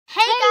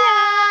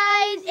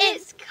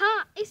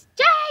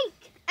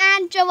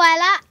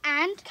Joella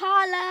and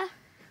Carla,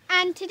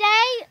 and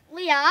today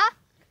we are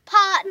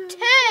part 2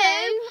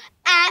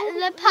 at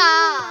the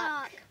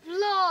park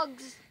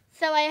Vlogs.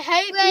 So I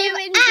hope you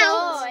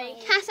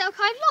enjoy. Cass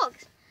Elkide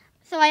Vlogs.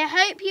 So I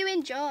hope you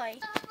enjoy.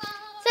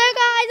 So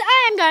guys,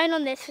 I am going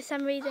on this for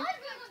some reason. I'm going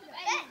on the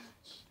bench.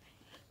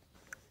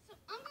 So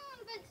I'm going on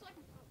the bench so I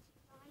can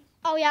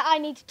talk. Oh yeah, I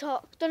need to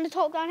talk. Do you want to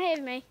talk down here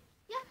with me?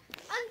 Yeah,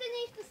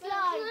 underneath the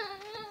slide.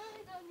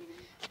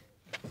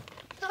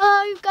 So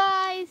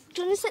guys,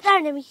 Do you want to sit there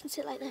and then we can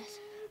sit like this?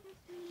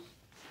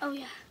 oh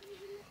yeah.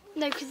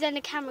 No, because then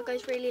the camera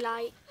goes really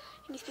light.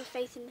 You need to be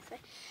facing this way.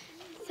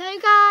 So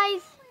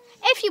guys,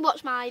 if you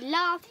watched my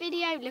last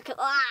video, look at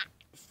that.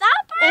 It's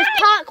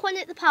part 1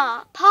 at the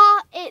park.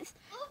 It's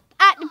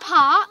at the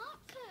park.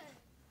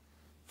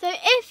 So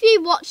if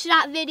you watch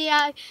that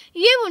video,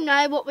 you will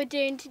know what we're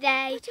doing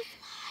today.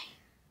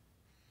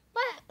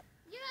 Where?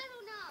 You guys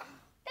will know.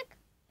 Look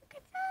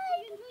at that.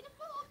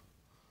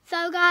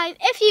 So guys,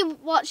 if you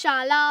watched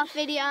our last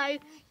video,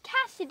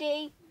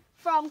 Cassidy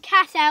from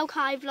Cass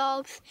Elkide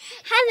Vlogs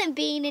hasn't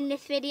been in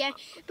this video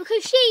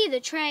because she's a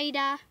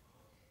trader.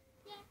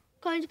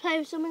 Going to play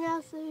with someone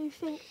else who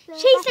thinks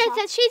She said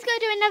that she's going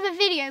to do another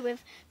video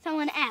with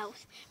someone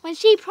else when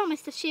she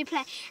promised us she'd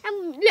play.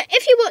 And look,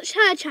 if you watch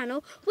her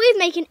channel, we're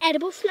making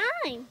edible slime.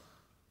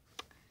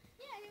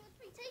 Yeah, it was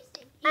pretty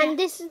tasty. And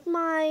this is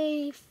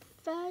my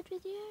 3rd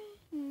video?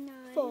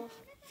 No.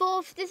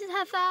 Fourth. This is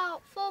her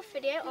 4th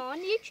video on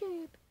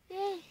YouTube.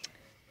 Yeah.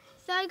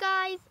 So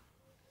guys,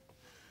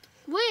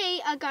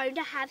 we are going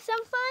to have some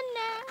fun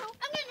now.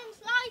 I'm going on the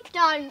slide.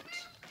 Don't.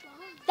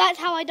 That's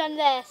how I done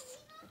this.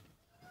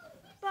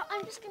 But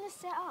I'm just going to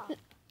sit up.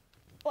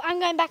 Well, I'm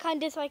going back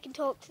under so I can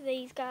talk to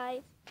these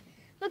guys.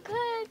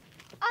 Because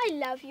I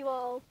love you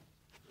all.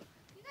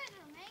 You guys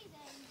are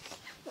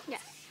amazing. Yeah.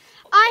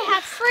 I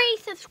have 3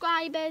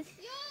 subscribers.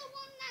 You're the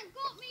one that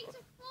got me to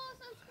 4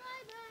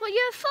 subscribers. What,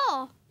 you're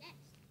 4? Yes.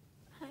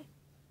 Okay.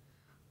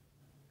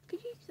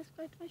 Could you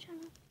subscribe to my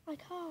channel? I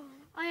can't.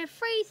 I have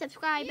 3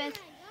 subscribers. Yeah,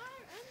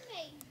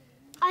 you're amazing.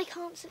 I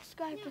can't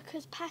subscribe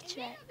because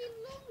Patrick,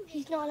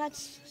 he's not allowed to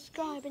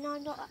subscribe, and I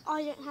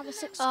don't have a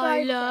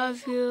subscribe.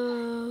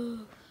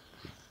 you.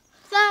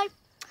 So,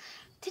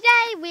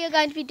 today we are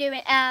going to be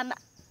doing a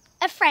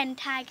friend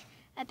tag,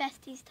 a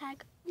besties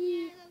tag.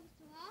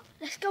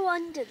 Let's go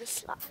under the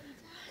slide.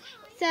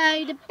 So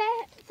I'm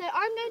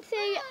going to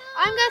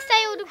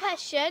say all the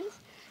questions.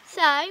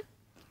 So,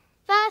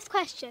 first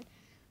question: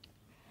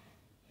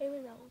 Who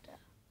is older?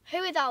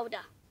 who is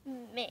older?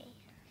 Me.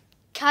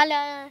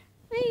 Colour.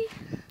 Me.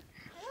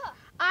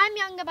 I'm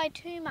younger by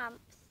 2 months.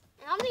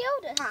 And I'm the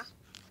oldest.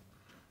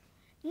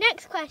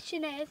 Next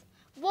question is,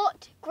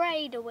 what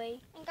grade are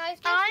we? And guys,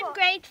 guess I'm what?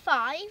 grade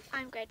 5.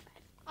 I'm grade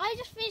 5. I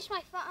just finished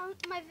my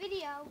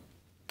video.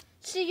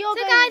 So you're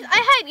So going. guys,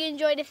 I hope you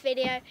enjoyed this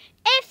video.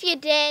 If you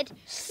did,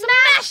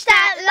 smash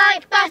that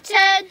like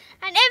button.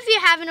 And if you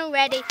haven't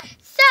already,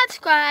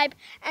 subscribe.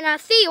 And I'll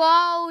see you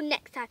all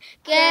next time.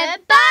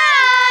 Goodbye.